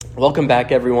Welcome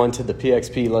back, everyone, to the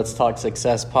PXP Let's Talk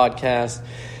Success podcast.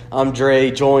 I'm Dre,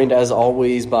 joined as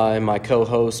always by my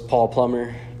co-host, Paul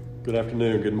Plummer. Good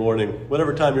afternoon, good morning,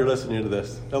 whatever time you're listening to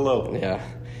this. Hello. Yeah.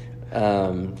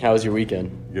 How was your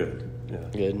weekend? Good. Yeah.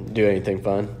 Good. Do anything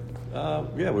fun?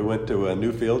 We went to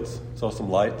Newfields, saw some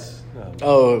lights.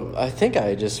 I think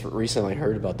I just recently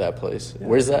heard about that place. Yeah.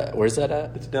 Where's that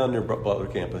at? It's down near Butler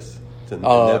campus. It's in that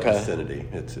okay. vicinity.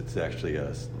 It's actually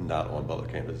not on Butler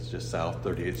campus. It's just south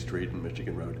 38th Street and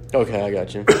Michigan Road. Okay, I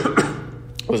got you.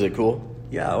 Was it cool?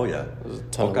 Yeah, oh yeah. There's a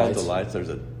ton all of kinds lights. of lights. There's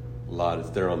a lot. It's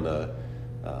there on the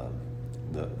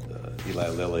Eli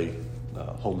Lilly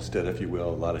homestead, if you will.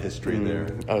 A lot of history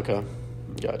there. Okay,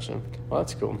 gotcha. Well,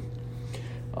 that's cool.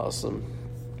 Awesome.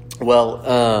 Well,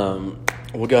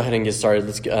 we'll go ahead and get started.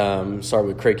 Let's start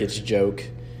with Cricket's joke.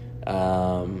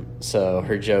 So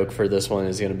her joke for this one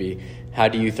is going to be, how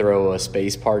do you throw a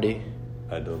space party?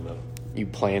 I don't know. You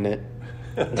plan it.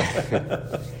 I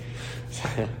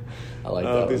like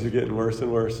that. These are getting worse and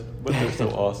worse, but they're so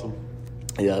awesome.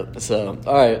 Yeah. So,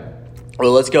 all right.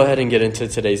 Well, let's go ahead and get into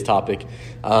today's topic.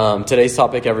 Today's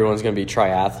topic, everyone's going to be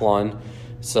triathlon.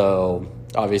 So,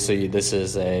 obviously, this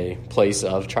is a place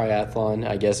of triathlon,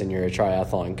 I guess, and you're a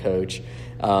triathlon coach.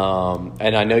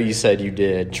 And I know you said you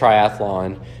did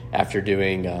triathlon after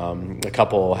doing a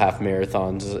couple half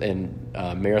marathons and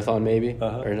marathon maybe,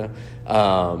 or no?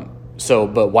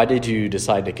 But why did you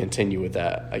decide to continue with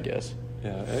that, I guess?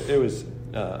 Yeah, it was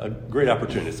a great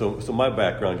opportunity. So my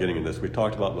background getting into this, we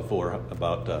talked about before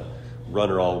about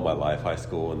runner all of my life, high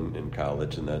school and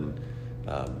college, and then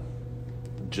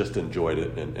just enjoyed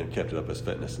it and kept it up as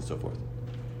fitness and so forth.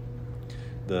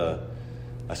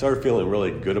 I started feeling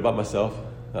really good about myself,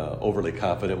 overly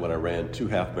confident when I ran 2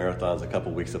 half marathons a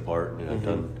couple weeks apart. You know, I'd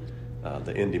done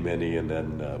the Indy Mini and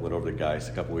then went over to Geist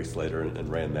a couple weeks later and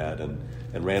ran that and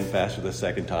ran faster the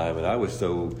second time. And I was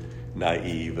so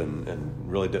naive and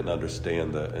really didn't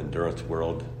understand the endurance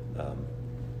world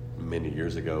many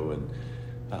years ago. And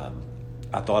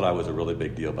I thought I was a really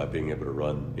big deal by being able to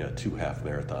run 2 half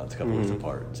marathons a couple weeks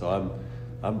apart. And so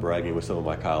I'm bragging with some of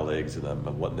my colleagues, and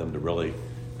I'm wanting them to really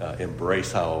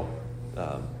embrace how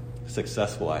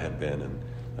successful I had been. And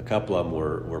a couple of them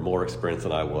were more experienced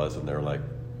than I was, and they're like,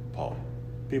 Paul,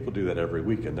 people do that every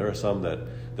weekend. There are some that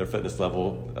their fitness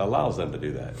level allows them to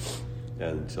do that.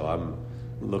 And so I'm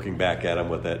looking back at them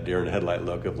with that deer in the headlight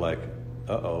look of like,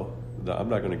 I'm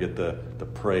not going to get the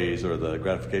praise or the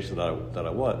gratification that I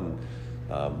want. And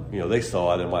they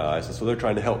saw it in my eyes, and so they're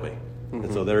trying to help me.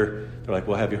 And so they're like,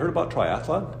 well, have you heard about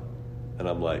triathlon? And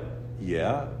I'm like,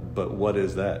 yeah, but what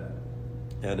is that?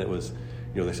 And it was,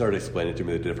 they started explaining to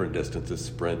me the different distances,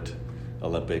 sprint,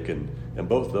 Olympic, and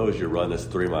both those you run as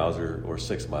 3 miles or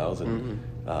 6 miles. And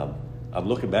I'm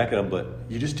looking back at them, but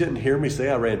you just didn't hear me say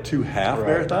I ran 2 half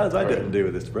marathons. I didn't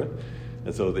do this sprint.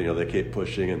 And so they kept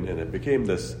pushing, and it became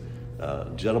this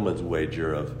gentleman's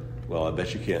wager of, well, I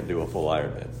bet you can't do a full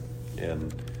Ironman.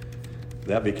 And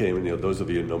that became, those of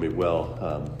you who know me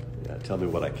well, tell me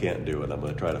what I can't do, and I'm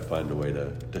going to try to find a way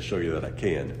to show you that I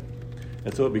can.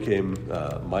 And so it became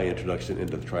my introduction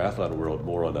into the triathlon world,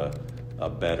 more on a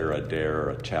bet or a dare or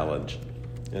a challenge.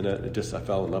 And I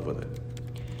fell in love with it.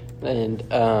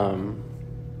 And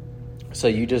so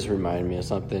you just reminded me of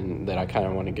something that I kind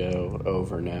of want to go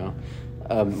over now.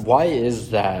 Why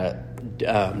is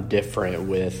that different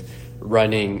with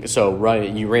running? So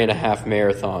you ran a half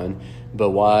marathon, but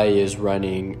why is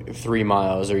running 3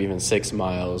 miles or even 6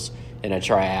 miles in a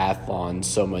triathlon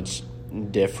so much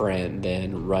different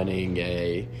than running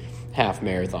a half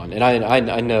marathon? And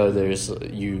I know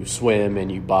you swim and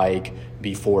you bike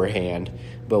beforehand,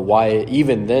 but why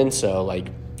even then? So like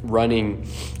running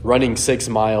 6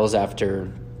 miles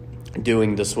after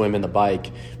doing the swim and the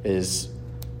bike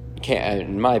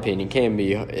in my opinion,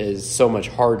 is so much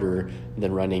harder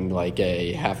than running like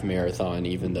a half marathon,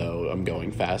 even though I'm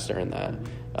going faster in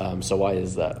that. So why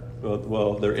is that?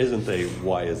 Well, there isn't a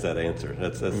why is that answer.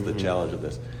 That's the challenge of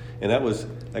this. And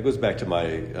that goes back to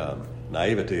my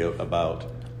naivety about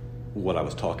what I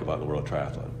was talking about in the World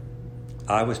Triathlon.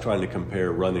 I was trying to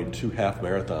compare running 2 half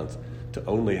marathons to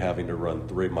only having to run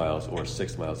 3 miles or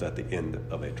 6 miles at the end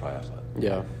of a triathlon.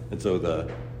 Yeah. And so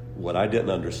what I didn't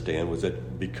understand was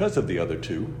that because of the other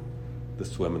two, the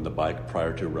swim and the bike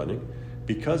prior to running,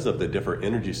 because of the different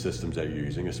energy systems that you're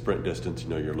using, a sprint distance,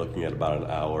 you're looking at about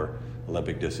an hour.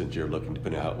 Olympic distance, you're looking,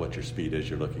 depending on what your speed is,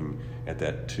 you're looking at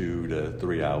that 2 to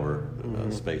 3 hour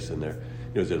space in there.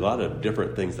 There's a lot of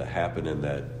different things that happen in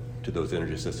that to those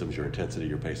energy systems, your intensity,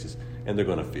 your paces, and they're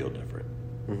going to feel different.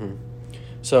 Mm-hmm.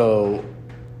 So,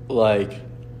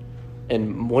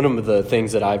 and one of the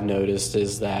things that I've noticed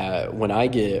is that when I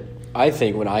get I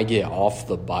think when I get off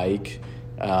the bike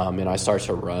and I start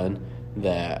to run,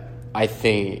 that I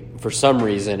think for some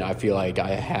reason I feel like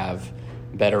I have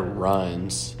better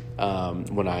runs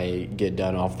when I get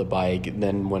done off the bike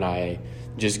than when I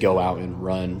just go out and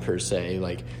run per se.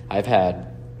 Like I've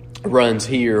had runs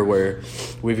here where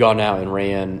we've gone out and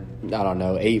ran, I don't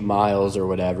know, 8 miles or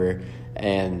whatever,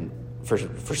 and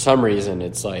for some reason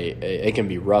it's like it can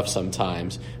be rough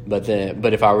sometimes, but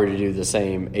if I were to do the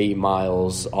same 8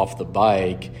 miles off the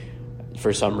bike,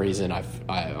 for some reason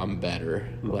I'm better.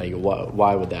 Like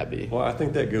why would that be? Well, I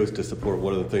think that goes to support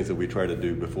one of the things that we try to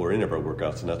do before any of our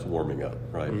workouts, and that's warming up,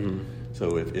 right?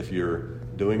 So if you're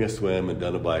doing a swim and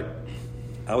done a bike,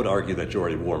 I would argue that you're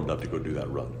already warmed up to go do that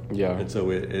run. Yeah. And so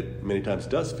it many times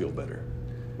does feel better.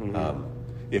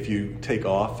 If you take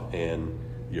off and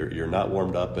you're not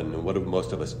warmed up, and what do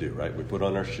most of us do, right? We put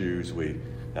on our shoes, we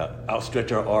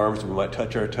outstretch our arms, we might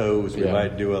touch our toes, we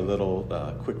might do a little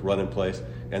quick run in place,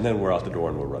 and then we're out the door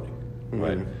and we're running,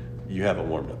 right? You haven't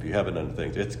warmed up, you haven't done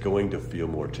things. It's going to feel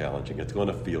more challenging. It's going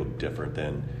to feel different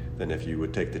than if you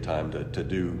would take the time to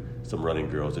do some running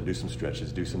drills, to do some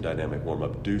stretches, do some dynamic warm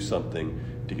up, do something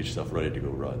to get yourself ready to go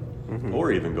run,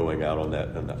 or even going out on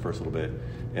that first little bit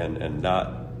and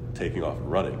not taking off and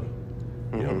running.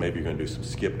 You know, maybe you're going to do some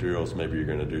skip drills, maybe you're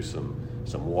going to do some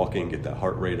walking, get that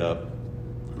heart rate up.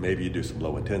 Maybe you do some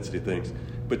low intensity things,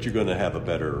 but you're going to have a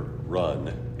better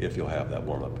run if you'll have that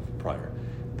warm up prior.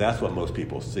 That's what most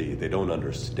people see. They don't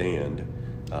understand.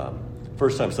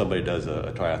 First time somebody does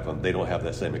a triathlon, they don't have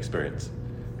that same experience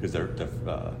because their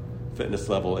fitness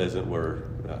level isn't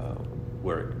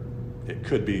where it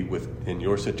could be in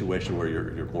your situation where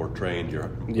you're more trained,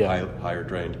 you're higher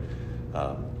trained.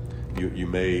 You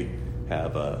may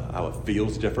have how it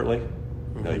feels differently.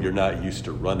 You're not used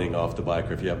to running off the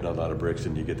bike, or if you haven't done a lot of bricks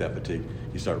and you get that fatigue,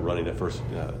 you start running the first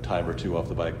time or two off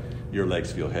the bike, your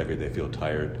legs feel heavy, they feel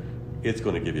tired. It's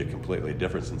going to give you a completely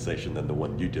different sensation than the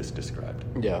one you just described.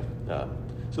 Yeah.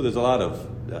 So there's a lot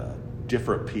of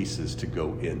different pieces to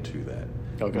go into that.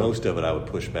 Okay. Most of it I would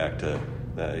push back to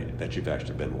that you've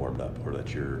actually been warmed up, or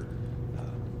that you're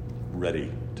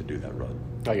ready to do that run.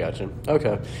 I got you.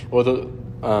 Okay. Well,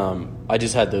 I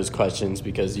just had those questions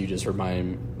because you just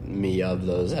reminded me of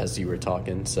those as you were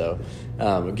talking. So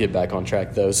we'll get back on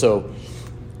track, though. So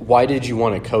why did you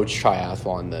want to coach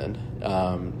triathlon then?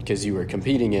 Because you were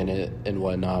competing in it and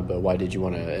whatnot, but why did you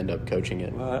want to end up coaching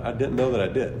it? Well, I didn't know that I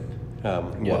did.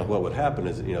 What would happen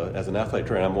is, as an athlete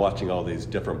trainer, I'm watching all these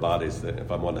different bodies. That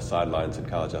if I'm on the sidelines in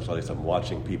college athletics, I'm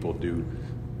watching people do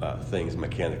things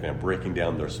mechanically. I'm breaking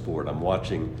down their sport. I'm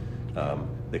watching.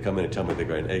 They come in and tell me they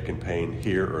got an ache and pain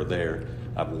here or there.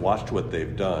 I've watched what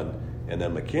they've done, and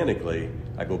then mechanically,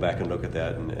 I go back and look at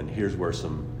that, and here's where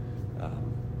some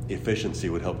efficiency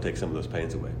would help take some of those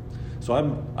pains away. So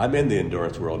I'm in the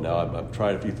endurance world now. I've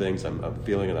tried a few things. I'm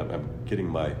feeling it. I'm getting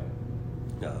my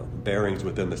bearings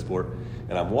within the sport,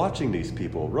 and I'm watching these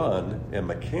people run, and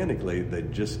mechanically they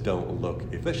just don't look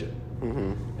efficient.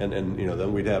 And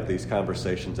then we'd have these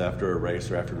conversations after a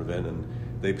race or after an event, and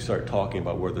they start talking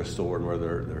about where they're sore and where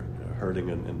they're hurting,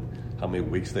 and how many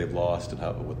weeks they've lost,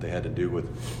 and what they had to do with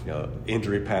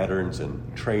injury patterns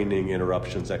and training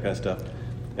interruptions, that kind of stuff.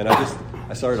 And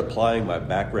I started applying my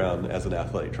background as an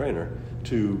athletic trainer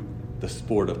to the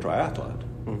sport of triathlon,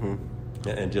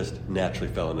 and just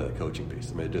naturally fell into the coaching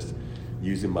piece. I mean, just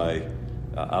using my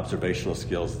observational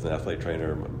skills as an athletic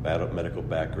trainer, medical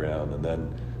background, and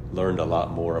then learned a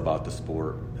lot more about the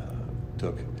sport.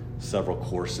 Took several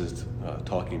courses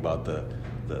talking about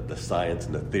the science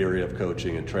and the theory of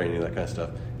coaching and training, that kind of stuff,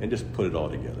 and just put it all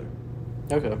together.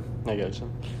 Okay, I got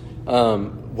you.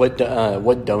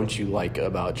 What don't you like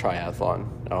about triathlon?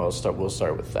 We'll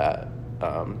start with that.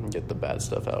 Get the bad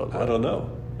stuff out of the way. I don't know.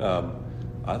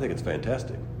 I think it's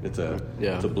fantastic. It's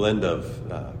a blend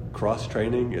of cross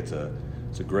training. It's a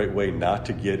great way not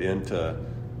to get into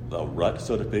a rut,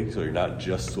 so to speak. So you're not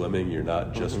just swimming, you're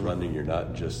not just running, you're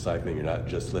not just cycling, you're not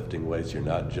just lifting weights, you're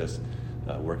not just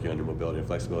working on your mobility and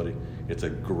flexibility. It's a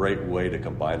great way to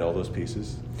combine all those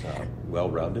pieces,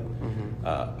 well-rounded.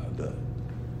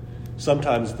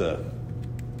 Sometimes the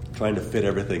trying to fit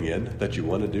everything in that you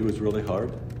want to do is really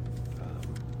hard.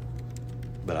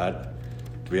 But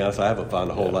to be honest, I haven't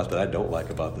found a whole lot that I don't like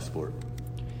about the sport.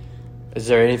 Is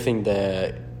there anything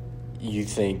that you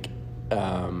think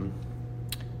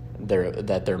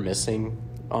they're missing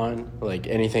on? Like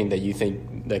anything that you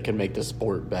think that could make the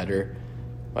sport better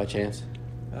by chance?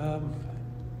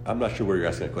 I'm not sure where you're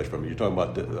asking that question from. You're talking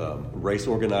about the race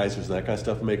organizers and that kind of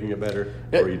stuff making it better?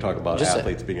 Or are you talking about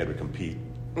athletes being able to compete?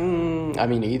 I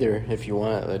mean, either, if you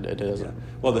want. It doesn't. Yeah.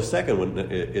 Well, the second one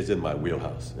is in my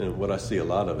wheelhouse. And what I see a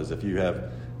lot of is if you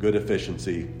have good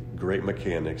efficiency, great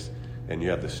mechanics, and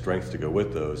you have the strength to go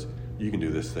with those, you can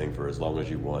do this thing for as long as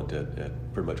you want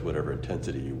at pretty much whatever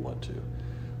intensity you want to.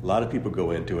 A lot of people go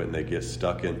into it and they get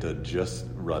stuck into just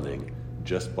running,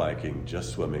 just biking,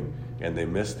 just swimming, and they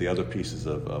miss the other pieces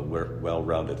of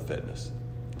well-rounded fitness.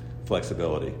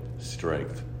 Flexibility,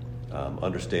 strength,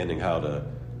 understanding how to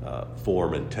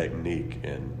form and technique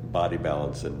and body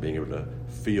balance and being able to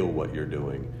feel what you're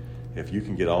doing. If you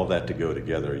can get all that to go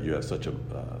together, you have such a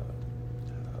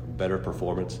better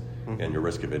performance, and your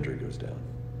risk of injury goes down.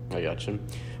 I got you.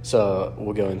 So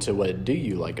we'll go into what do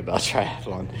you like about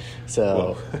triathlon.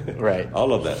 So, well, right,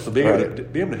 all of that. So being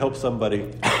able to help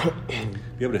somebody,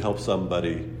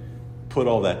 put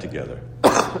all that together,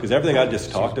 because everything I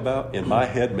just talked about in my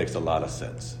head makes a lot of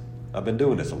sense. I've been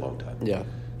doing this a long time. Yeah.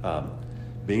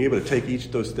 Being able to take each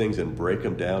of those things and break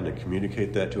them down and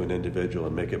communicate that to an individual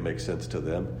and make it make sense to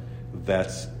them,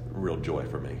 that's real joy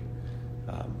for me.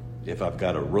 If I've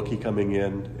got a rookie coming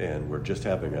in and we're just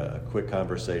having a quick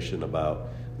conversation about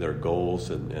their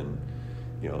goals and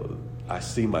I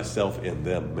see myself in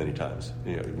them many times.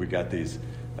 We got these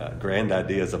grand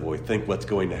ideas of we think what's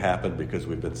going to happen because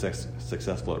we've been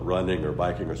successful at running or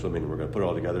biking or swimming, and we're going to put it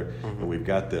all together, and we've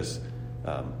got this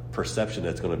perception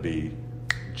that's going to be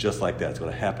just like that. It's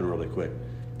going to happen really quick.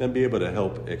 Then be able to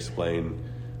help explain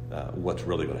what's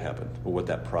really going to happen, or what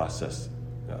that process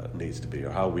needs to be, or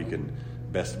how we can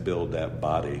best build that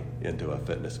body into a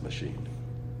fitness machine.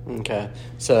 Okay.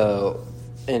 So,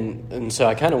 and so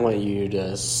I kind of want you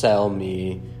to sell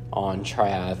me on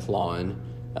triathlon,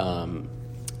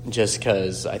 just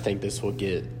because I think this will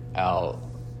get out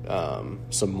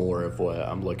some more of what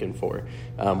I'm looking for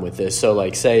with this. So,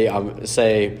 like, say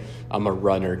I'm a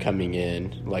runner coming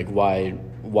in. Like, why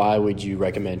would you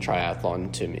recommend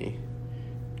triathlon to me?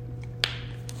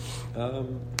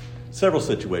 Several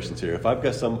situations here. If I've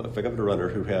got a runner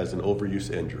who has an overuse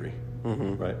injury,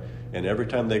 right, and every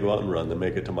time they go out and run, they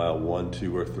make it to mile 1,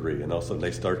 2, or 3, and all of a sudden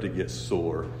they start to get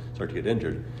sore, start to get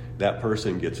injured, that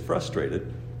person gets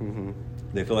frustrated.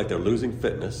 They feel like they're losing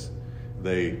fitness.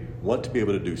 They want to be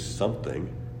able to do something,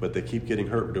 but they keep getting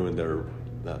hurt doing their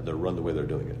run the way they're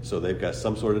doing it. So they've got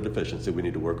some sort of deficiency we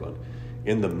need to work on.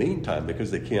 In the meantime,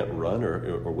 because they can't run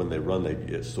or when they run they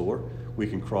get sore, we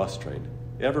can cross-train.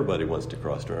 Everybody wants to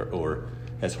cross-train or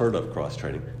has heard of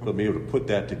cross-training, but being able to put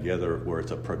that together where it's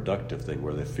a productive thing,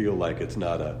 where they feel like it's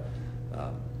not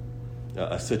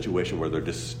a situation where they're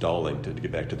just stalling to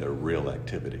get back to their real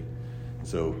activity.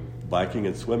 So biking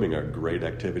and swimming are great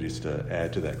activities to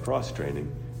add to that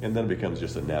cross-training, and then it becomes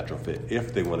just a natural fit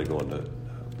if they want to go on to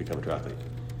become a triathlete.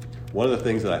 One of the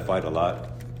things that I find a lot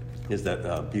is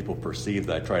that people perceive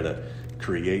that I try to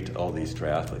create all these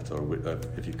triathletes, or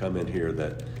if you come in here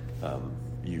that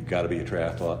you've got to be a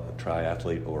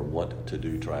triathlete or want to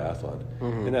do triathlon,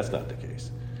 and that's not the case.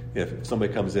 If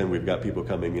somebody comes in, we've got people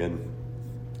coming in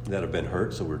that have been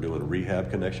hurt, so we're doing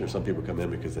rehab connection. Or some people come in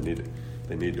because they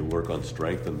need to work on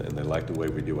strength, and they like the way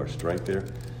we do our strength there.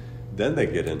 Then they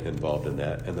get involved in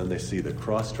that, and then they see the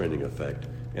cross-training effect,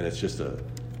 and it's just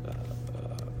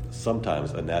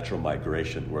sometimes a natural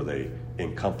migration where they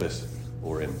encompass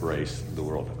or embrace the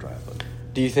world of triathlon.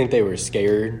 Do you think they were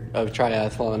scared of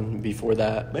triathlon before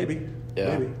that? Maybe.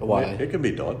 Yeah. Maybe. Why? It can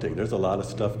be daunting. There's a lot of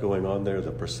stuff going on there.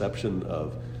 The perception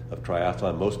of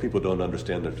triathlon, most people don't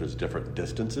understand that there's different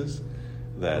distances.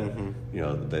 That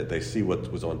that they see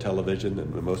what was on television,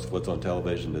 and most of what's on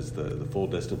television is the full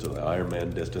distance or the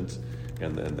Ironman distance,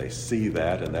 and they see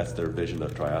that, and that's their vision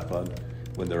of triathlon.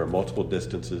 When there are multiple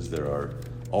distances, there are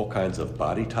all kinds of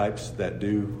body types that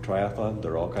do triathlon.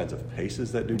 There are all kinds of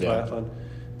paces that do triathlon.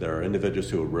 There are individuals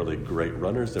who are really great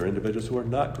runners. There are individuals who are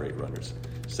not great runners.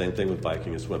 Same thing with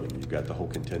biking and swimming. You've got the whole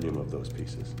continuum of those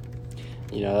pieces.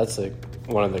 That's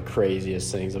one of the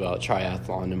craziest things about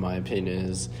triathlon, in my opinion,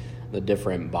 is the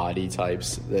different body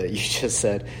types that you just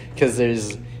said.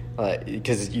 Because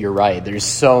you're right. There's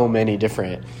so many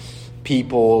different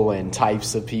people and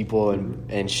types of people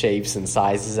and shapes and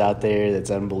sizes out there. That's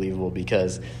unbelievable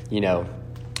because,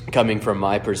 coming from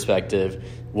my perspective,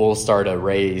 we'll start a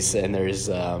race and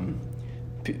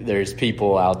there's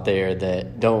people out there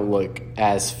that don't look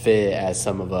as fit as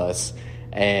some of us,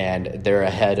 and they're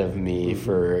ahead of me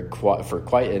for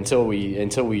quite until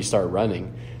we start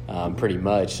running. Pretty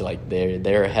much like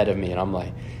they're ahead of me, and I'm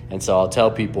like, and so I'll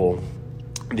tell people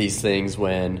these things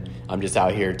when I'm just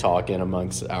out here talking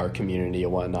amongst our community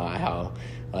and whatnot, how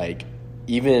like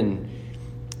even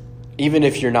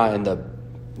if you're not in the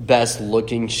best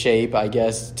looking shape, I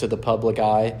guess, to the public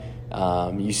eye,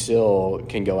 you still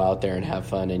can go out there and have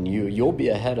fun, and you'll be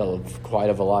ahead of quite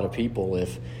a lot of people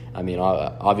if I mean,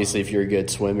 obviously, if you're a good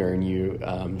swimmer and you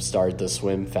start the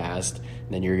swim fast,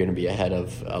 then you're going to be ahead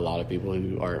of a lot of people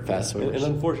who aren't fast swimmers.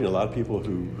 And unfortunately, a lot of people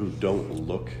who don't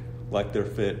look like they're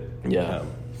fit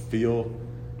feel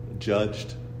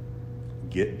judged,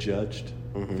 get judged,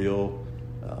 feel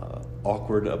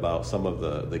awkward about some of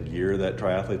the gear that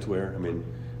triathletes wear. I mean,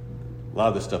 a lot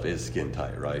of this stuff is skin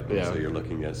tight, right? Yeah. So you're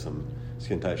looking at some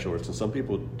skin tight shorts, and some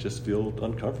people just feel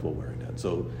uncomfortable wearing that.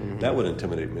 So that would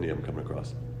intimidate many of them coming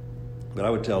across. But I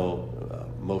would tell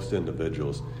most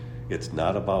individuals, it's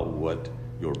not about what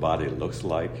your body looks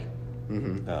like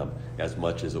as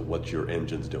much as what your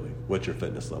engine's doing, what your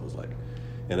fitness level's like.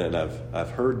 And then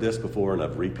I've heard this before, and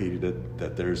I've repeated it,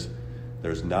 that there's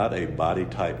not a body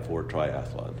type for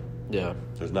triathlon. Yeah.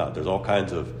 There's not. There's all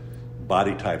kinds of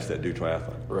body types that do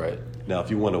triathlon. Right. Now,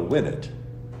 if you want to win it,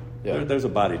 there's a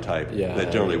body type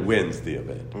that generally wins the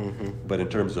event. But in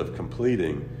terms of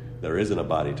completing, there isn't a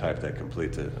body type that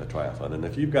completes a triathlon. And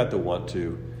if you've got the want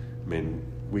to, I mean,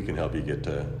 we can help you get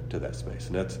to that space.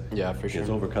 And that's for sure. It's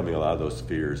overcoming a lot of those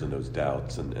fears and those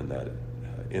doubts and that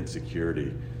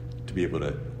insecurity to be able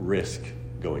to risk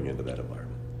going into that environment.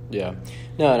 Yeah,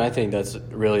 no, and I think that's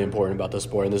really important about the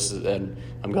sport. And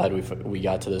I'm glad we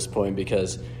got to this point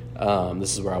because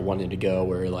this is where I wanted to go.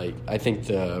 Where I think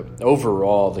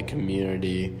the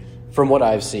community, from what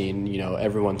I've seen,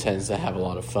 everyone tends to have a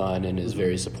lot of fun and is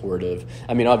very supportive.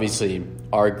 I mean, obviously,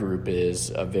 our group is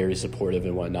very supportive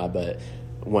and whatnot, but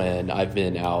when I've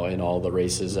been out in all the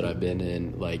races that I've been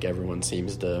in, everyone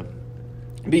seems to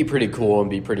be pretty cool and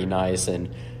be pretty nice, and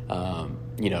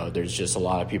there's just a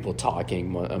lot of people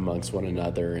talking amongst one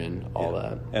another and all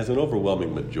that. As an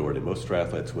overwhelming majority, most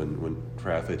triathletes,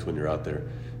 when you're out there,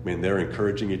 I mean, they're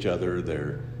encouraging each other,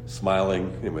 they're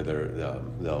smiling,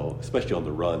 they'll, especially on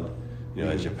the run,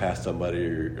 as you pass somebody,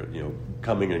 or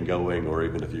coming and going, or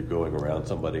even if you're going around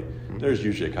somebody, there's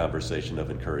usually a conversation of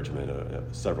encouragement,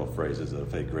 several phrases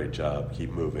of, hey, great job,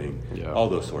 keep moving, all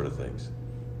those sort of things.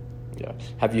 Yeah.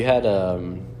 Have you had a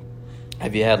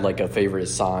favorite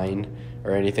sign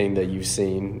or anything that you've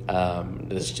seen?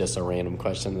 This is just a random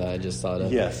question that I just thought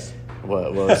of. Yes.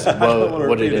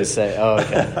 What did it say? Oh,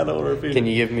 okay. I don't want to repeat it. Can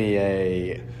you give me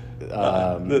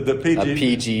the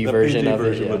PG version of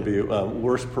it? Would be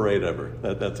worst parade ever.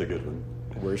 That's a good one.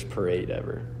 Worst parade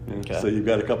ever. Okay. So you've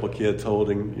got a couple of kids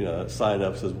holding sign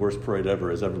up says worst parade ever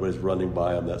as everybody's running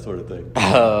by them, that sort of thing.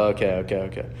 Oh,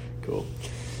 okay. Cool.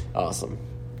 Awesome.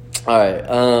 All right.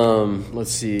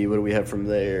 Let's see. What do we have from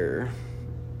there?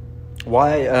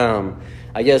 Why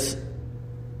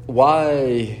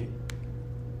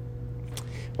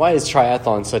is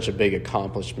triathlon such a big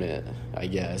accomplishment, I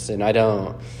guess? And I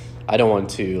don't want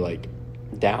to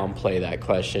downplay that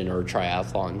question or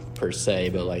triathlon per se,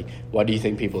 but why do you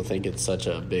think people think it's such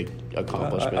a big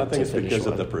accomplishment? I think it's because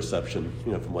of the perception,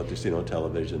 from what they've seen on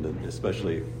television, and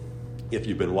especially if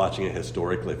you've been watching it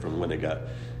historically from when it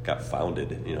got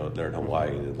founded, there in Hawaii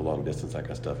and the long distance, that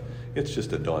kind of stuff. It's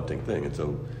just a daunting thing. And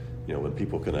so, when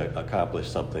people can accomplish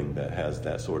something that has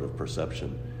that sort of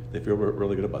perception, they feel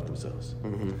really good about themselves.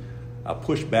 I'll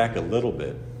push back a little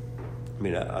bit. I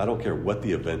mean, I don't care what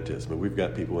the event is. I mean, we've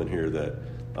got people in here that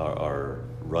are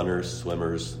runners,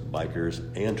 swimmers, bikers,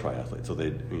 and triathletes. So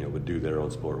they, would do their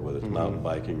own sport, whether it's mountain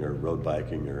biking or road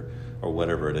biking or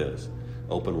whatever it is.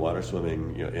 Open water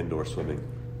swimming, indoor swimming,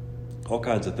 all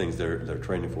kinds of things they're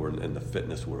training for in the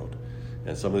fitness world.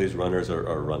 And some of these runners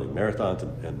are running marathons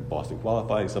and Boston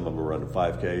qualifying. Some of them are running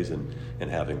 5Ks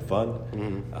and having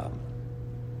fun.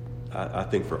 I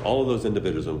think for all of those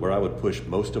individuals, and where I would push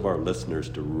most of our listeners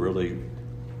to really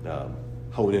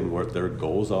hone in what their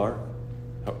goals are,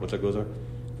 what their goals are,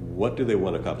 what do they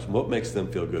want to accomplish, what makes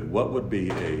them feel good, what would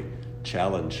be a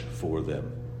challenge for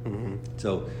them.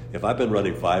 So if I've been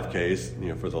running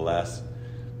 5Ks, for the last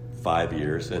 5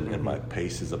 years, and my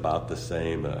pace is about the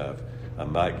same, I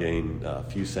might gain a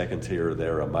few seconds here or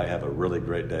there. I might have a really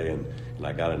great day, and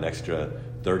I got an extra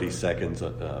 30 seconds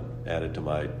added to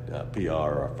my PR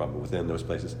or from within those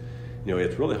places.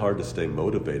 It's really hard to stay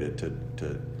motivated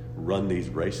to run these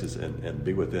races and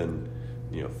be within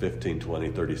 15, 20,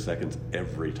 30 seconds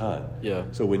every time. Yeah.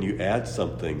 So when you add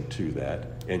something to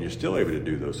that, and you're still able to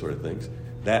do those sort of things,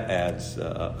 that adds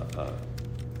a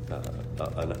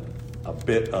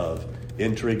bit of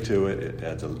intrigue to it. It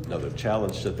adds another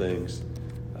challenge to things.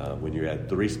 When you add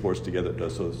 3 sports together, it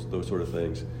does those sort of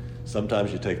things.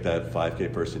 Sometimes you take that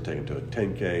 5K person, take them to a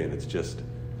 10K, and it's just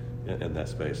in that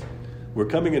space. We're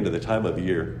coming into the time of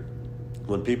year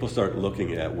when people start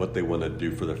looking at what they want to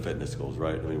do for their fitness goals,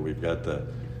 right? I mean, we've got the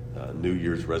New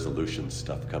Year's resolution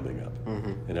stuff coming up,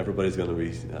 and everybody's going to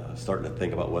be starting to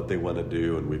think about what they want to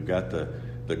do, and we've got the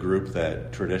the group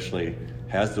that traditionally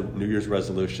has the New Year's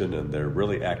resolution and they're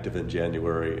really active in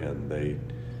January and they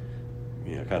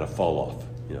kind of fall off.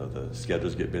 The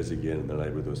schedules get busy again and they're not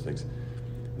able to do those things.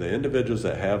 The individuals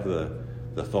that have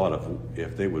the thought of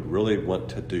if they would really want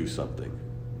to do something,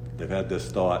 they've had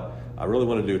this thought, I really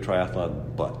want to do a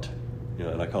triathlon, but,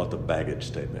 and I call it the baggage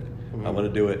statement. I want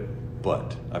to do it,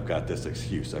 but I've got this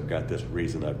excuse, I've got this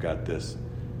reason, I've got this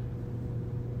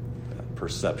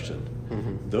perception.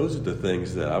 Those are the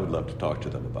things that I would love to talk to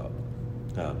them about.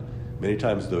 Many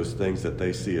times those things that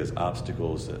they see as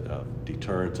obstacles,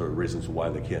 deterrents, or reasons why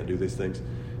they can't do these things,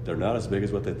 they're not as big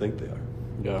as what they think they are.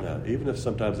 Yeah. Even if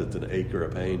sometimes it's an ache or a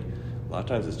pain, a lot of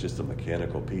times it's just a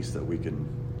mechanical piece that we can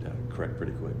correct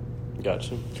pretty quick.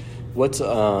 Gotcha. What's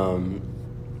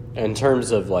in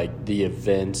terms of like the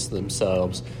events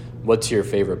themselves, what's your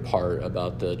favorite part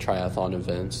about the triathlon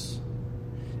events?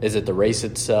 Is it the race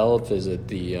itself? Is it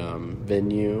the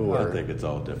venue? Or? I think it's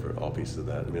all different, all pieces of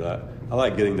that. I mean, I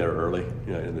like getting there early,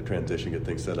 in the transition, get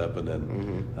things set up, and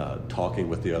then talking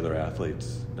with the other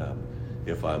athletes.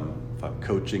 If I'm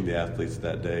coaching the athletes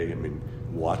that day, I mean,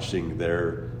 watching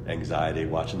their anxiety,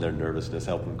 watching their nervousness,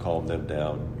 helping calm them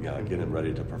down, getting them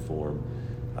ready to perform.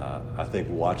 I think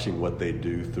watching what they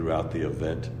do throughout the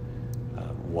event,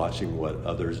 watching what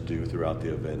others do throughout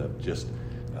the event, of just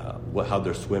how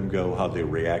their swim go, how they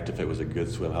react if it was a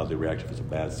good swim, how they react if it was a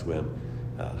bad swim,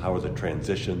 how are the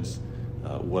transitions,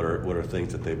 what are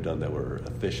things that they've done that were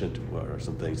efficient, what are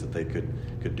some things that they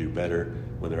could do better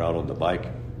when they're out on the bike,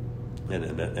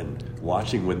 and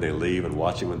watching when they leave and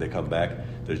watching when they come back.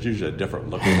 There's usually a different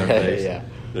look in their face. Yeah.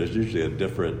 There's usually a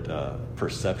different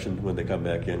perception when they come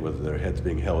back in, whether their head's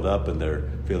being held up and they're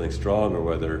feeling strong, or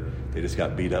whether they just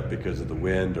got beat up because of the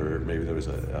wind, or maybe there was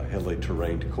a hilly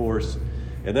terrain course.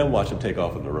 And then watch them take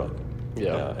off on the run.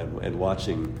 Yeah. And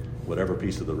watching whatever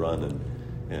piece of the run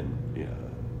and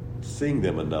seeing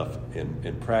them enough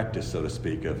in practice, so to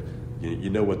speak, of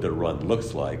what their run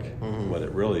looks like, what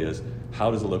it really is, how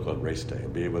does it look on race day,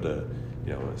 and be able to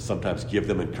sometimes give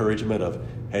them encouragement of,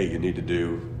 hey, you need to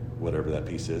do whatever that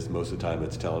piece is. Most of the time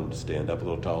it's telling them to stand up a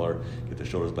little taller, get their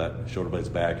shoulder blades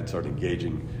back, and start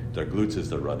engaging their glutes as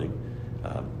they're running.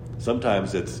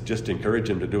 Sometimes it's just encourage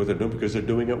them to do what they're doing because they're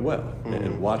doing it well.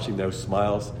 And watching those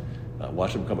smiles,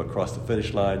 watch them come across the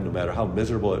finish line, no matter how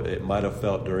miserable it might have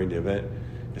felt during the event.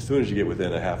 As soon as you get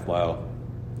within a half mile,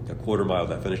 a quarter mile of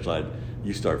that finish line,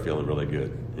 you start feeling really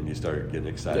good, and you start getting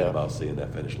excited about seeing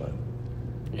that finish line.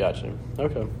 Gotcha.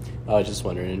 Okay. I was just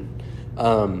wondering,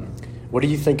 what do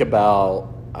you think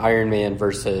about Ironman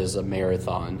versus a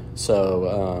marathon?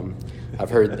 So I've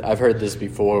heard this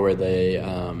before where they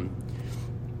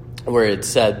where it's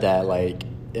said that like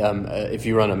if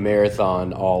you run a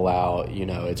marathon all out,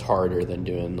 it's harder than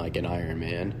doing like an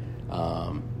Ironman,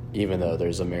 even though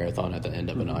there's a marathon at the end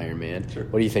of an Ironman. Sure.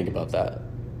 What do you think about that?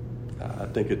 I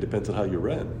think it depends on how you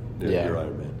ran your Yeah.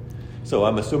 Ironman. So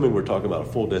I'm assuming we're talking about a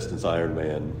full distance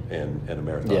Ironman and a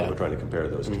marathon. Yeah. We're trying to compare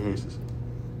those two pieces.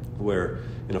 Where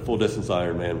in a full distance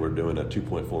Ironman, we're doing a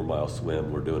 2.4 mile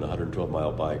swim, we're doing a 112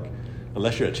 mile bike.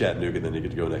 Unless you're at Chattanooga, then you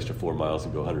get to go an extra 4 miles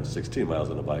and go 116 miles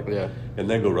on a bike, and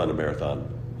then go run a marathon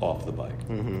off the bike,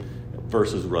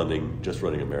 versus just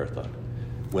running a marathon.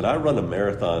 When I run a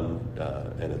marathon,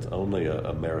 and it's only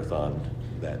a marathon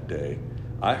that day,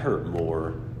 I hurt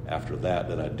more after that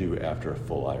than I do after a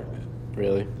full Ironman.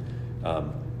 Really?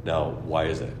 Now, why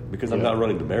is that? Because I'm not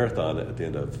running the marathon at the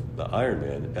end of the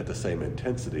Ironman at the same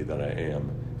intensity that I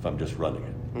am if I'm just running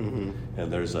it.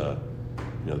 And there's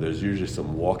there's usually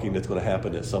some walking that's going to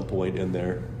happen at some point in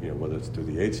there, whether it's through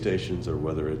the aid stations or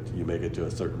whether you make it to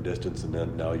a certain distance and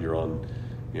then now you're on,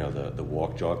 the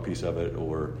walk jog piece of it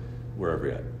or wherever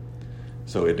you're at.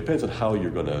 So it depends on how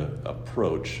you're going to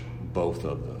approach both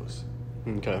of those.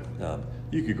 Okay.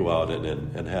 You could go out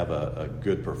and have a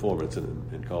good performance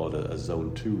and call it a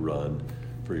zone 2 run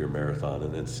for your marathon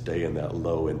and then stay in that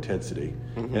low intensity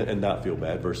and not feel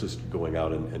bad versus going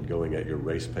out and going at your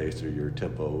race pace or your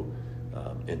tempo,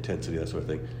 intensity, that sort of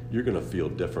thing. You're going to feel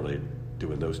differently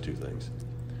doing those two things.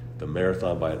 The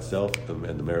marathon by itself and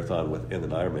the marathon within an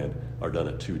Ironman are done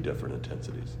at two different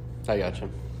intensities. I gotcha.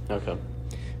 Okay.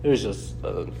 It was just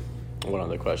one of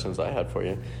the questions I had for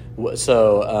you.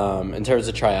 So, in terms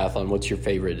of triathlon, what's your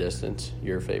favorite distance?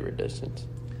 Your favorite distance?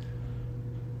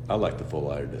 I like the full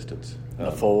Iron distance.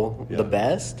 The full? Yeah. The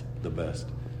best? The best.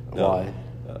 Why?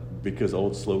 Because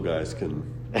old slow guys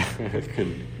can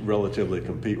relatively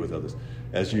compete with others.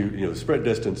 As the sprint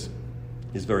distance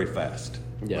is very fast.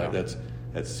 Yeah. Right?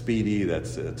 That's speedy.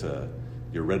 It's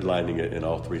you're redlining it in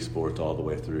all three sports all the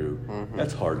way through.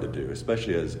 That's hard to do,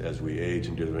 especially as we age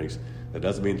and do things. That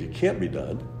doesn't mean you can't be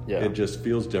done. Yeah. It just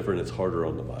feels different. It's harder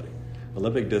on the body.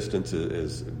 Olympic distance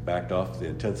is backed off the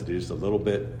intensity just a little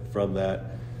bit from that.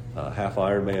 Half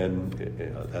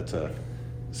Ironman, that's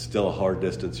still a hard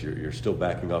distance. You're still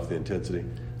backing off the intensity.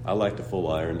 I like the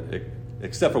full iron,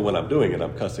 except for when I'm doing it,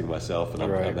 I'm cussing myself and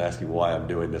I'm asking why I'm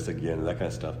doing this again and that kind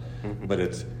of stuff.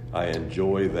 But I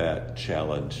enjoy that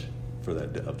challenge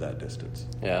of that distance.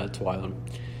 Yeah, it's wild.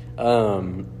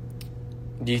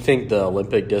 Do you think the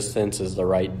Olympic distance is the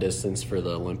right distance for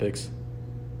the Olympics?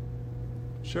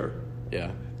 Sure.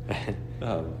 Yeah.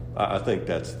 I think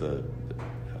that's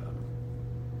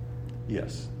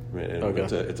yes. I mean, Okay.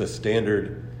 It's a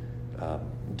standard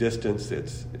distance.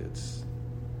 It's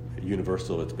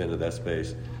universal. It's been in that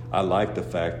space. I like the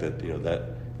fact that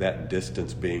that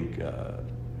distance being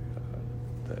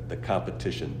the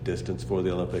competition distance for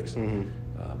the Olympics.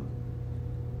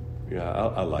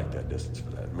 I like that distance for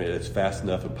that. I mean, it's fast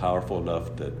enough and powerful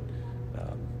enough that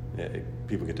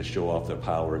people get to show off their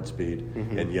power and speed,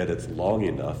 and yet it's long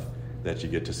enough that you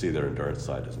get to see their endurance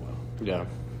side as well. Yeah.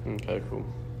 Okay, cool.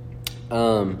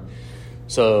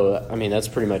 So, I mean, that's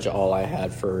pretty much all I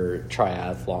had for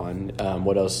triathlon.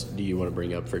 What else do you want to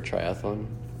bring up for triathlon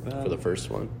for the first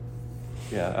one?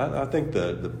 Yeah, I think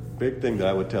the big thing that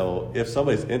I would tell, if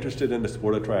somebody's interested in the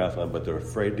sport of triathlon but they're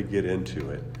afraid to get into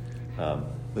it,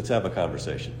 let's have a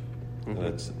conversation.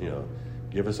 Let's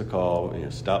give us a call.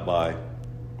 Stop by.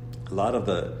 A lot of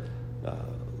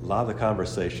the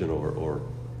conversation or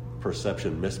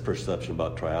misperception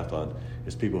about triathlon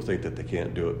is people think that they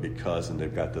can't do it because, and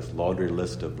they've got this laundry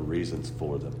list of reasons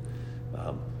for them.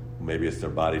 Maybe it's their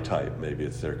body type, maybe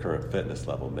it's their current fitness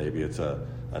level, maybe it's a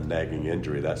nagging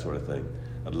injury, that sort of thing.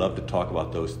 I'd love to talk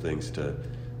about those things to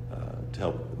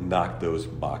help knock those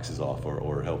boxes off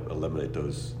or help eliminate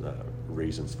those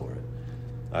reasons for it.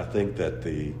 I think that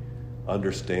the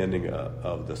understanding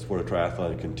of the sport of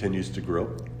triathlon continues to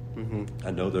grow.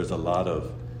 I know there's a lot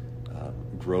of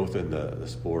growth in the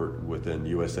sport within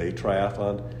USA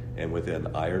Triathlon and within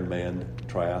Ironman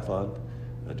Triathlon,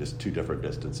 just two different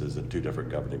distances and two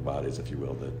different governing bodies, if you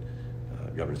will,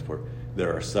 that govern sport.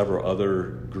 There are several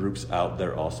other groups out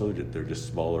there also. They're just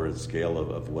smaller in scale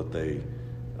of what they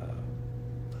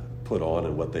put on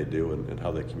and what they do and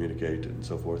how they communicate and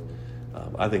so forth.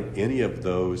 I think any of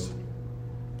those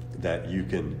that you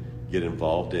can get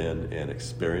involved in and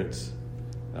experience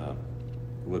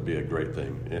would be a great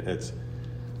thing. It's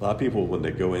a lot of people, when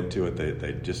they go into it,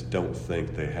 they just don't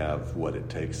think they have what it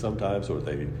takes sometimes, or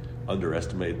they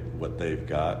underestimate what they've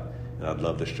got, and I'd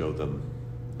love to show them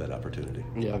that opportunity.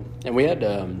 Yeah, and we had,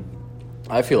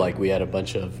 I feel like we had a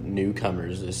bunch of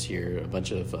newcomers this year, a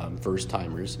bunch of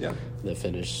first-timers that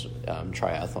finished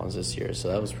triathlons this year, so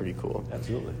that was pretty cool.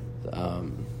 Absolutely.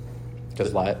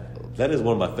 Because that is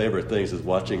one of my favorite things, is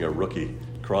watching a rookie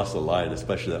cross the line,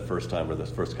 especially that first time or the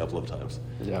first couple of times,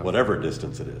 whatever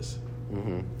distance it is.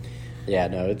 Yeah,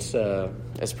 no,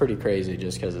 it's pretty crazy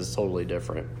just because it's totally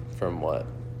different from what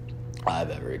I've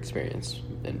ever experienced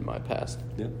in my past.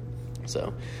 Yeah.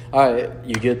 So, all right,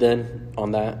 you good then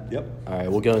on that? Yep. All right,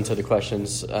 we'll go into the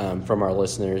questions from our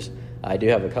listeners. I do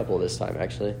have a couple this time,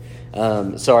 actually.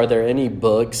 So are there any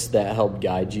books that help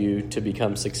guide you to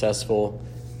become successful?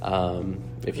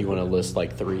 If you want to list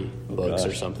like three books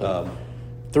or something.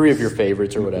 Three of your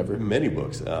favorites or whatever. Many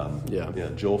books.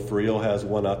 Joel Friel has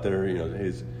one out there.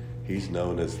 He's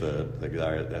known as the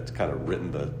guy that's kind of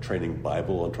written the training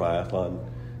Bible on triathlon.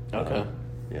 Okay.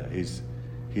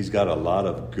 He's got a lot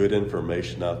of good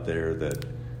information out there that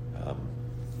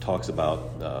talks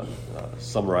about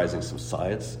summarizing some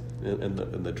science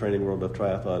in the training world of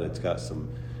triathlon.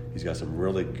 He's got some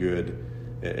really good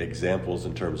examples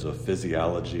in terms of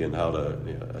physiology and how to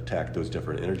attack those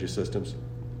different energy systems.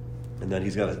 And then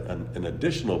he's got an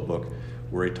additional book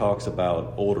where he talks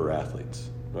about older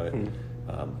athletes, right?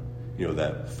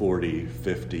 That 40,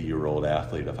 50-year-old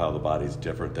athlete, of how the body's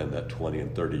different than that 20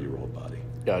 and 30-year-old body.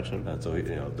 Gotcha. And so,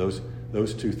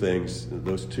 those two things,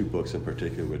 those two books in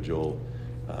particular with Joel,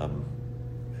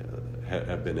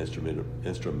 have been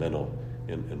instrumental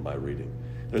in my reading.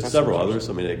 There's several others.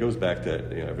 I mean, it goes back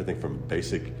to everything from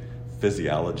basic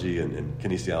physiology and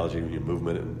kinesiology,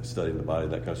 movement and studying the body,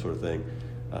 that kind of sort of thing.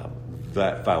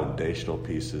 That foundational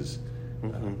pieces,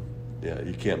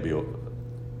 you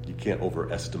can't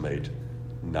overestimate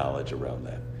knowledge around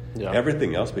that. Yeah.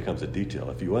 Everything else becomes a detail.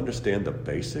 If you understand the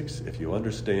basics, if you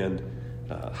understand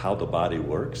how the body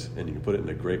works, and you can put it in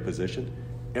a great position,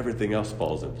 everything else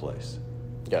falls in place.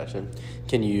 Gotcha.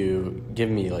 Can you give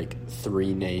me like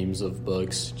 3 names of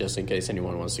books just in case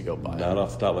anyone wants to go buy Not them?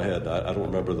 off the top of my head. I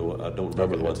don't remember the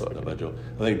ones by Joel.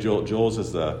 I think Joel's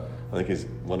is I think he's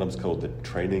one of them's called the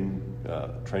Training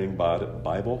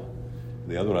Bible.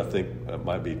 The other one I think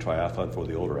might be Triathlon for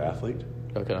the older athlete.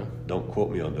 Okay. Don't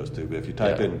quote me on those two, but if you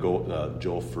type in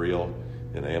Joel Friel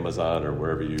in Amazon or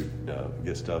wherever you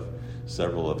get stuff,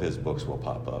 several of his books will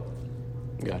pop up.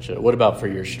 Gotcha. What about for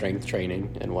your strength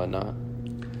training and whatnot?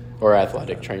 Or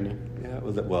athletic training?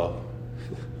 Yeah, well,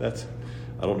 that's,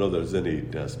 I don't know there's any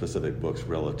specific books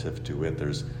relative to it.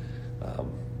 There's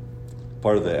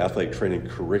part of the athletic training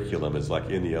curriculum is like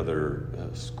any other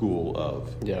school of,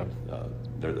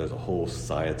 there's a whole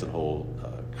science and whole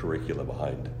curricula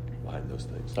behind those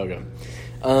things. Okay.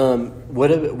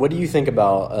 What do you think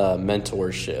about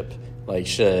mentorship? Like,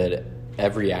 should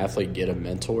every athlete get a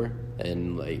mentor?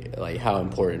 And like how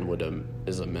important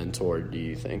is a mentor, do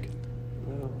you think?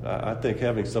 Well, I think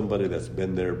having somebody that's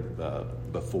been there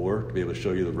before to be able to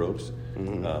show you the ropes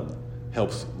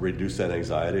helps reduce that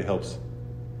anxiety, helps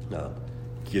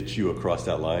get you across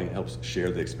that line, helps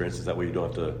share the experiences. That way you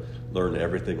don't have to learn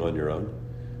everything on your own.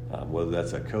 Whether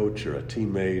that's a coach or a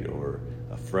teammate or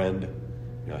a friend,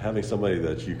 having somebody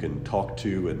that you can talk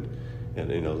to and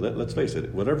let's face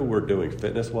it, whatever we're doing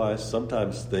fitness-wise,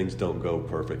 sometimes things don't go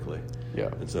perfectly. Yeah.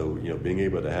 And so, being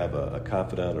able to have a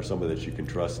confidant or somebody that you can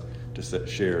trust to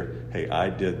share, hey, I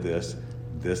did this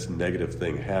negative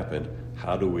thing happened.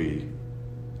 How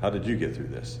did you get through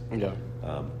this? Yeah.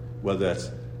 Whether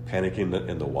that's panicking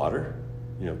in the water,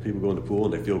 people go in the pool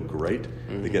and they feel great.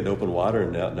 They get in open water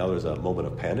and now there's a moment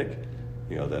of panic.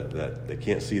 That they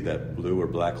can't see that blue or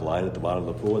black line at the bottom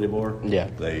of the pool anymore. Yeah.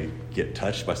 They get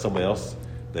touched by somebody else.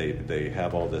 They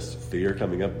have all this fear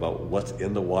coming up about what's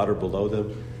in the water below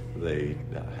them. They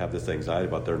have this anxiety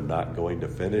about they're not going to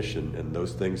finish, and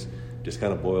those things just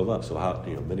kind of boil up. So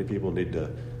many people need to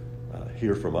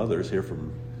hear from others, hear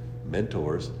from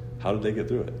mentors. How did they get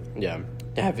through it? Yeah.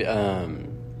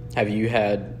 Have you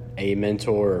had a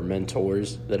mentor or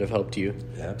mentors that have helped you?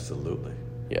 Absolutely.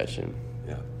 Gotcha.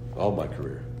 Yeah. All my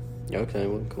career. Okay,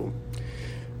 well, cool.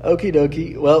 Okie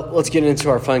dokie. Well, let's get into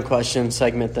our fun question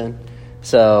segment then.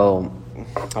 So,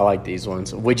 I like these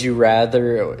ones. Would you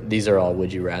rather, these are all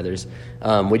would you rathers.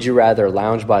 Would you rather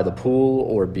lounge by the pool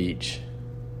or beach?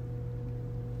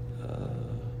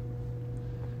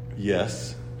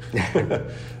 Yes.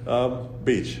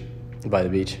 Beach. By the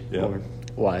beach? Yeah.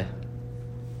 Why?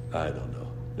 I don't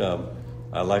know.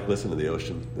 I like listening to the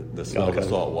ocean. The smell of the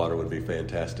salt water would be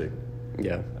fantastic.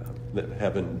 Yeah.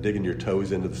 Digging your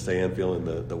toes into the sand, feeling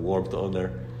the warmth on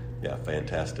there. Yeah,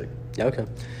 fantastic. Okay.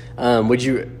 Would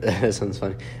you? That sounds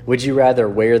funny. Would you rather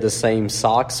wear the same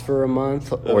socks for a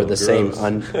month or the same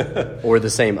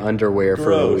underwear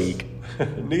for a week?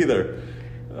 Neither.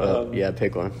 Yeah,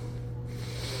 pick one.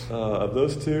 Of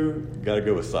those two, got to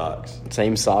go with socks.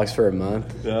 Same socks for a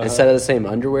month instead of the same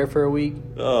underwear for a week.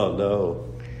 Oh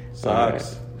no,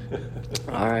 socks.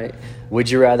 All right. Would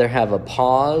you rather have a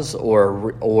pause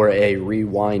or a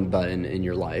rewind button in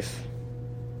your life?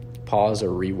 Pause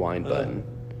or rewind button?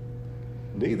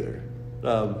 Neither.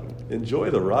 Enjoy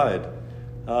the ride.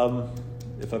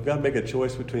 If I've got to make a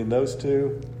choice between those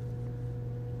two,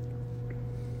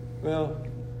 well,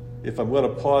 if I'm going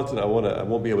to pause it, I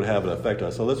won't be able to have an effect on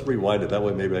it. So let's rewind it. That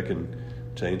way maybe I can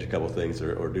change a couple things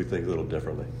or do things a little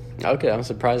differently. Okay, I'm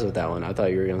surprised with that one. I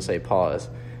thought you were going to say pause.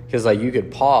 Because you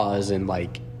could pause in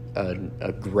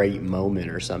a great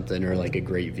moment or something, or a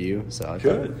great view. So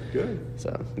Good.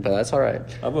 So, but that's all right.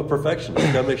 I'm a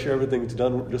perfectionist. Got to make sure everything's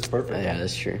done just perfect. Yeah,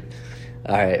 that's true.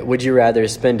 All right. Would you rather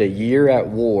spend a year at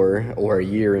war or a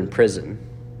year in prison?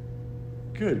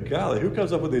 Good golly, who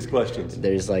comes up with these questions?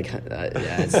 There's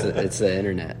it's the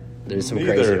internet. There's some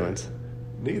crazy ones.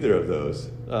 Neither of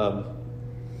those. Well,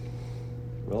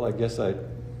 I guess I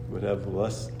would have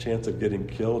less chance of getting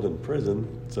killed in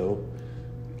prison. So,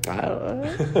 I don't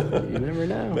know. You never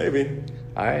know. Maybe.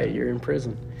 All right, you're in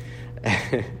prison. All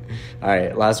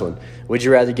right, last one. Would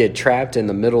you rather get trapped in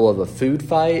the middle of a food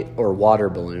fight or water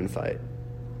balloon fight?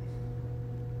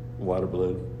 Water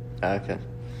balloon. Okay.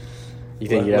 You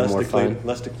think you'd have more fun?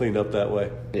 Less to clean up that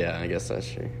way. Yeah, I guess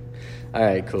that's true. All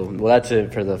right, cool. Well, that's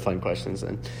it for the fun questions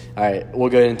then. All right, we'll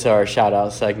go into our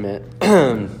shout-out segment.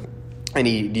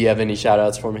 Do you have any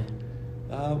shout-outs for me?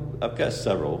 I've got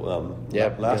several.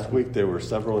 Last week there were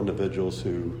several individuals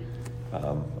who,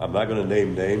 I'm not going to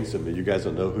name names, but you guys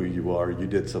will know who you are. You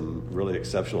did some really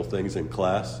exceptional things in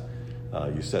class.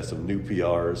 You set some new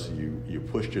PRs. You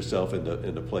pushed yourself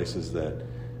into places that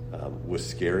was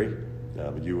scary.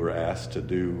 You were asked to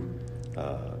do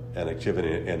an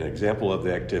activity. An example of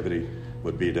the activity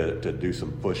would be to do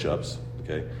some push-ups.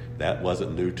 Okay, that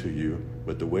wasn't new to you,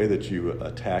 but the way that you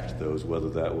attacked those, whether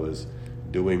that was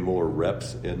doing more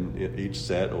reps in each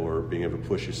set or being able to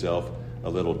push yourself a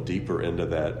little deeper into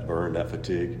that burn, that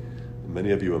fatigue,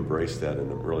 many of you embraced that,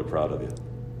 and I'm really proud of you.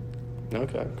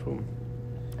 Okay, cool.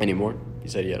 Any more? You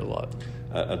said you had a lot.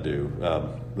 I do.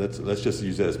 Let's just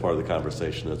use that as part of the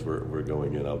conversation as we're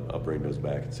going in. I'll bring those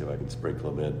back and see if I can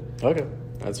sprinkle them in. Okay,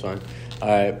 that's fine. All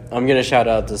right, I'm going to shout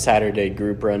out the Saturday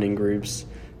group running groups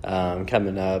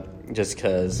coming up just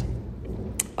because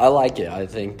I like it. I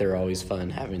think they're always fun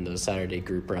having those Saturday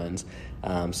group runs.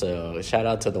 So shout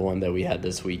out to the one that we had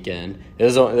this weekend. There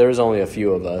was only a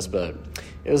few of us, but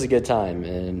it was a good time,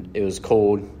 and it was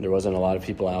cold. There wasn't a lot of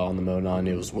people out on the Monon.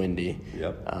 It was windy.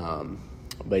 Yep.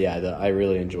 But yeah, I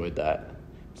really enjoyed that.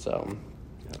 So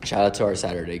shout out to our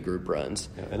Saturday group runs.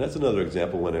 Yeah, and that's another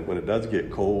example when it does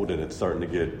get cold and it's starting to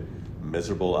get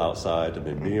miserable outside. I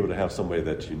mean, being able to have somebody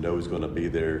that you know is going to be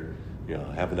there,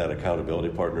 having that accountability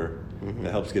partner, that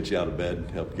helps get you out of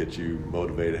bed, helps get you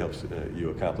motivated, helps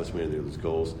you accomplish many of those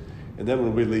goals. And then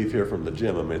when we leave here from the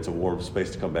gym, I mean, it's a warm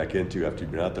space to come back into after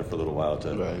you've been out there for a little while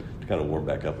to kind of warm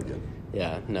back up again.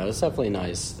 Yeah, no, it's definitely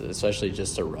nice, especially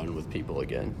just to run with people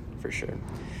again, for sure.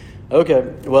 Okay,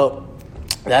 well,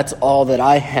 that's all that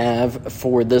I have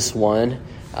for this one.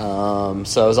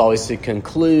 So as always, to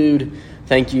conclude,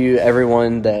 thank you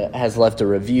everyone that has left a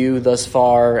review thus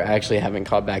far. I actually haven't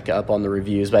caught back up on the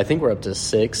reviews, but I think we're up to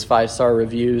 6 5-star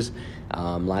reviews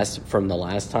from the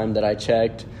last time that I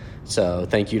checked. So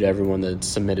thank you to everyone that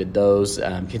submitted those.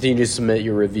 Continue to submit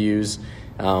your reviews,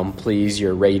 please,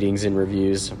 your ratings and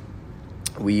reviews.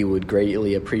 We would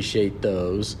greatly appreciate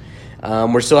those.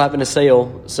 We're still having a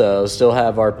sale, so still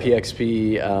have our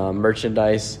PXP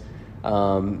merchandise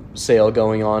sale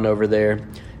going on over there.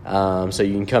 So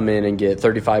you can come in and get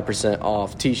 35%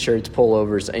 off T-shirts,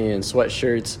 pullovers, and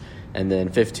sweatshirts, and then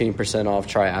 15% off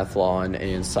triathlon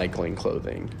and cycling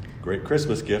clothing. Great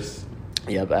Christmas gifts.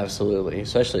 Yep, absolutely.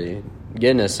 Especially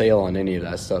getting a sale on any of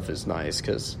that stuff is nice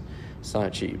because it's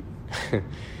not cheap.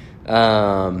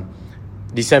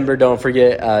 December, don't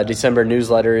forget, December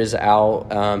newsletter is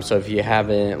out. So if you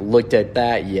haven't looked at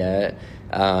that yet,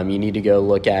 you need to go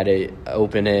look at it,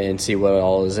 open it, and see what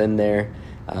all is in there.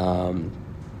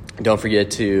 Don't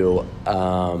forget to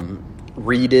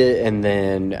read it and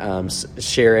then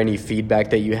share any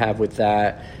feedback that you have with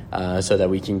that so that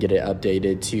we can get it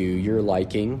updated to your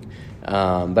liking.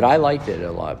 But I liked it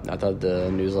a lot. I thought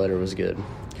the newsletter was good.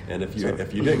 And if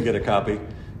you didn't get a copy,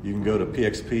 you can go to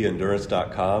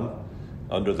pxpendurance.com.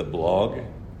 Under the blog,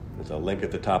 there's a link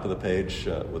at the top of the page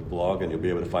with blog, and you'll be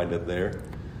able to find it there.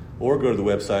 Or go to the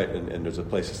website, and there's a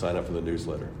place to sign up for the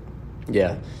newsletter.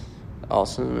 Yeah,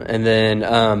 awesome. And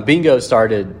then bingo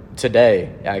started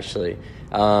today, actually.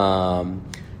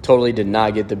 Totally did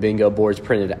not get the bingo boards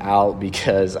printed out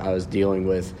because I was dealing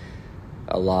with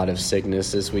a lot of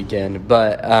sickness this weekend.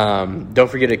 But don't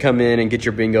forget to come in and get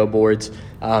your bingo boards.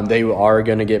 They are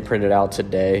going to get printed out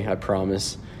today, I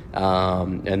promise.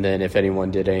 And then if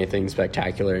anyone did anything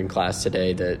spectacular in class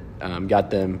today that got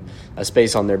them a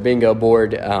space on their bingo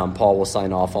board, Paul will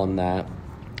sign off on that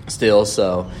still.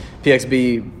 So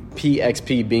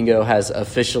PXP bingo has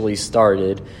officially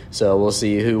started. So we'll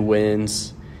see who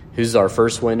wins, who's our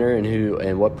first winner,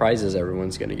 and what prizes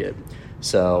everyone's going to get.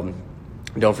 So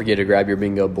don't forget to grab your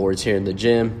bingo boards here in the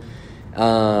gym.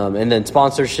 And then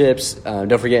sponsorships.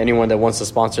 Don't forget anyone that wants to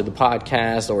sponsor the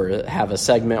podcast or have a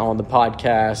segment on the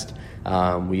podcast.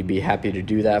 We'd be happy to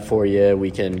do that for you.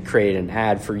 We can create an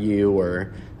ad for you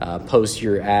or post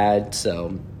your ad.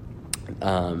 So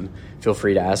feel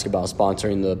free to ask about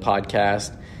sponsoring the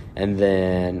podcast. And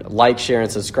then like, share,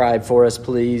 and subscribe for us,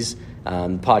 please.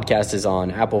 The podcast is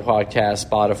on Apple Podcasts,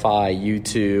 Spotify,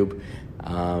 YouTube,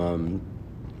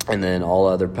 and then all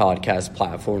other podcast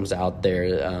platforms out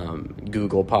there,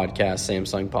 Google Podcasts,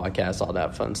 Samsung Podcasts, all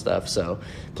that fun stuff. So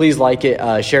please like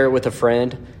it, share it with a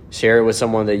friend, share it with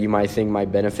someone that you might think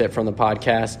might benefit from the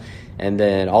podcast, and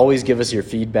then always give us your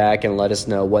feedback and let us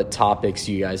know what topics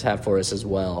you guys have for us as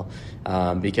well,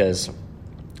 because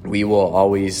we will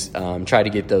always try to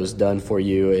get those done for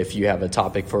you. If you have a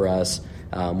topic for us,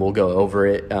 we'll go over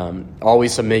it.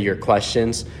 Always submit your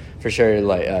questions. For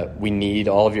sure, we need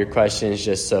all of your questions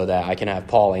just so that I can have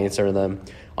Paul answer them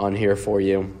on here for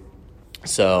you.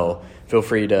 So feel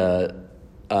free to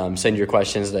send your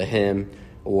questions to him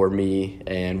or me,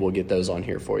 and we'll get those on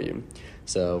here for you.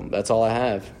 So that's all I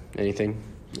have. Anything?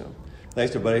 No.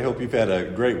 Thanks, everybody. Hope you've had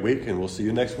a great week, and we'll see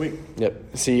you next week.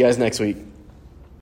 Yep. See you guys next week.